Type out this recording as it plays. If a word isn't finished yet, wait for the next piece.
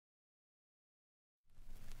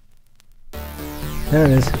There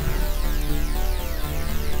it is.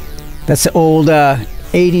 That's the old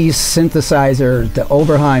 80s synthesizer, the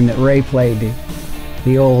Oberheim that Ray played,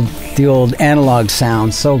 the old analog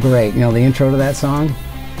sound. So great. You know, the intro to that song?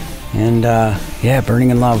 And yeah, Burning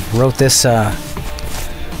in Love. Wrote this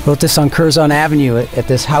on Curzon Avenue at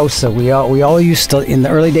this house that we all used to, in the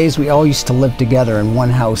early days, we all used to live together in one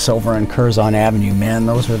house over on Curzon Avenue. Man,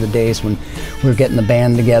 those were the days when we were getting the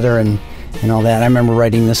band together and all that. I remember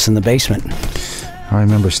writing this in the basement. I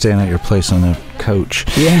remember staying at your place on the couch.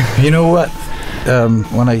 Yeah. You know what?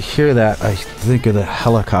 When I hear that, I think of the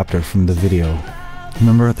helicopter from the video.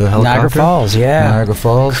 Remember the helicopter? Niagara Falls, yeah. Niagara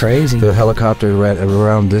Falls. Crazy. The helicopter right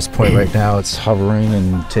around this point right now, it's hovering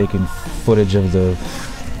and taking footage of the,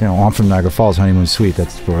 you know, I'm from Niagara Falls, Honeymoon Suite.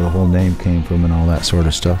 That's where the whole name came from and all that sort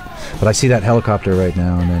of stuff. But I see that helicopter right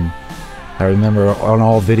now, and then I remember on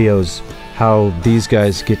all videos how these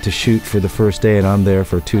guys get to shoot for the first day, and I'm there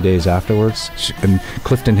for 2 days afterwards. And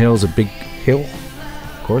Clifton Hill's a big hill,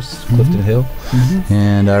 of course, Clifton Hill.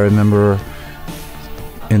 And I remember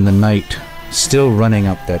in the night still running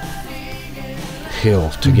up that hill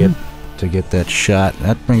to get that shot.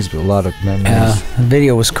 That brings a lot of memories. The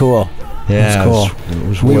video was cool. Yeah, it was cool. It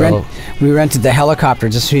was we rented the helicopter.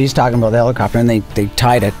 Just he's talking about the helicopter, and they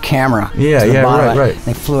tied a camera. To the bottom. Right.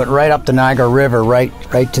 They flew it right up the Niagara River, right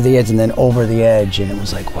to the edge, and then over the edge, and it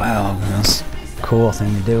was like, wow, that's a cool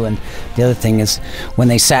thing to do. And the other thing is when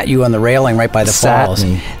they sat you on the railing right by the falls,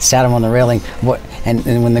 sat him on the railing. And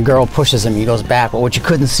when the girl pushes him, he goes back. But what you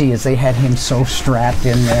couldn't see is they had him so strapped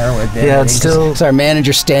in there with it. Yeah, it's still. So our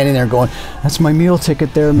manager standing there going, "That's my meal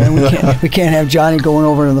ticket there, man. We can't have Johnny going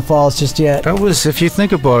over to the falls just yet." That was, if you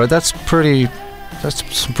think about it, that's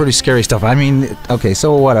some pretty scary stuff. I mean, okay,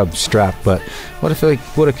 so what? I'm strapped, but what if it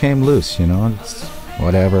would have came loose? You know, it's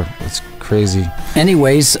whatever. It's crazy.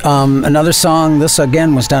 Anyways, another song. This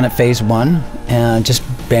again was done at Phase 1, and just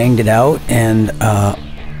banged it out. And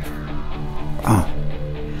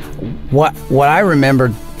what I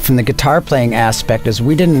remembered from the guitar playing aspect is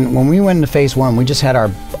when we went into Phase 1, we just had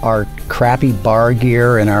our crappy bar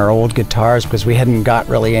gear and our old guitars because we hadn't got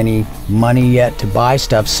really any money yet to buy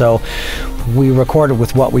stuff. So we recorded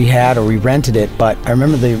with what we had, or we rented it. But I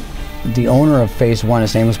remember the owner of Phase 1,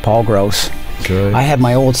 his name was Paul Gross. Good. I had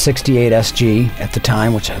my old 68 SG at the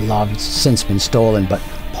time, which I love. It's since been stolen, but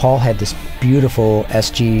Paul had this beautiful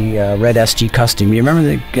SG, red SG custom. You remember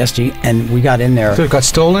the SG? And we got in there. So it got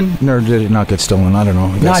stolen, or did it not get stolen? I don't know.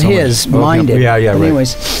 Not his, mine did. Yeah, but right.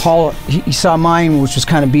 Anyways, Paul, he saw mine, which was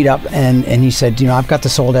kind of beat up, and he said, you know, I've got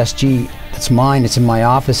this old SG. It's mine. It's in my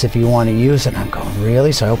office if you want to use it. And I'm going,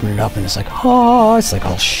 really? So I opened it up, and it's like, oh, it's like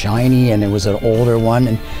all shiny, and it was an older one.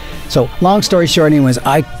 And so, long story short, anyways,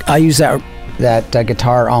 I use that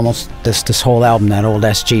guitar almost this whole album, that old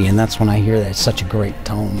SG, and that's when I hear that. It's such a great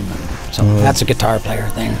tone. So that's a guitar player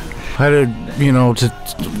thing. I did, you know,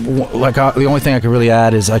 the only thing I could really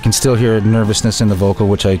add is I can still hear nervousness in the vocal,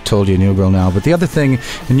 which I told you, New Girl Now. But the other thing,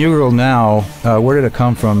 in New Girl Now, where did it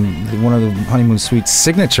come from? One of the Honeymoon Suite's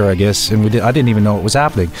signature, I guess, and I didn't even know it was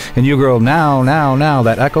happening. And New Girl Now,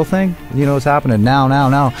 that echo thing, you know, it's happening now.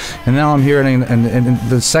 And now I'm hearing, and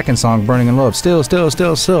the second song, Burning in Love, still.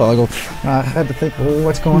 I go, I had to think, well,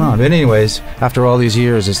 what's going on? But anyways, after all these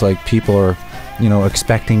years, it's like people are, you know,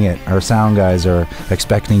 expecting it. Our sound guys are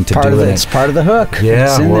expecting to do it. It's part of the hook.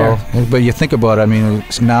 Yeah, well, but you think about it. I mean,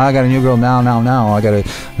 now I got a new girl. Now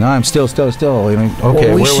I'm still. You know,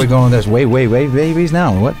 okay, where are we going? This wait, babies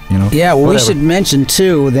now. What, you know? Yeah, well, whatever. we should mention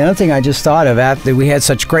too. The other thing I just thought of after we had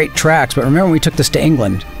such great tracks. But remember, we took this to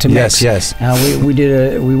England to mix. Yes.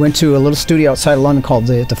 We went to a little studio outside of London called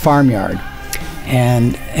the Farmyard.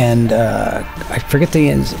 And I forget the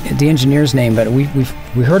engineer's name, but we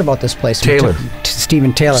heard about this place. Taylor.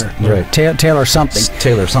 Stephen Taylor. Right. Taylor something.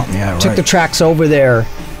 Taylor something, yeah, right. Took the tracks over there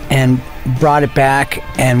and brought it back,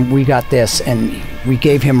 and we got this, and we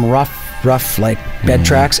gave him rough like bed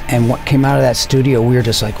tracks, and what came out of that studio, we were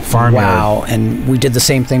just like, Farmyard. wow. And we did the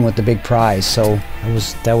same thing with the Big Prize, so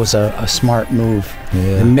that was a smart move.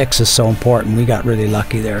 Yeah. The mix is so important. We got really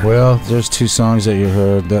lucky there. Well, there's two songs that you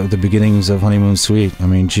heard, the beginnings of Honeymoon Suite. I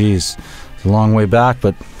mean, geez, it's a long way back,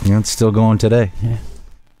 but you know, it's still going today. Yeah.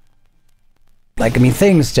 Like, I mean,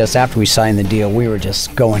 things just after we signed the deal, we were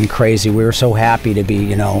just going crazy. We were so happy to be,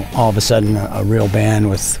 you know, all of a sudden a real band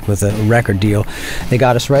with a record deal. They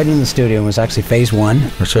got us right in the studio. It was actually Phase 1.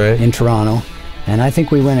 That's right. In Toronto. And I think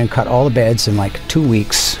we went and cut all the beds in like 2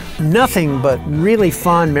 weeks. Nothing but really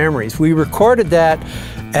fond memories. We recorded that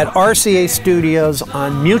at RCA Studios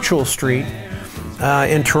on Mutual Street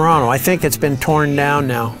in Toronto. I think it's been torn down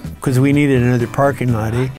now because we needed another parking lot, eh?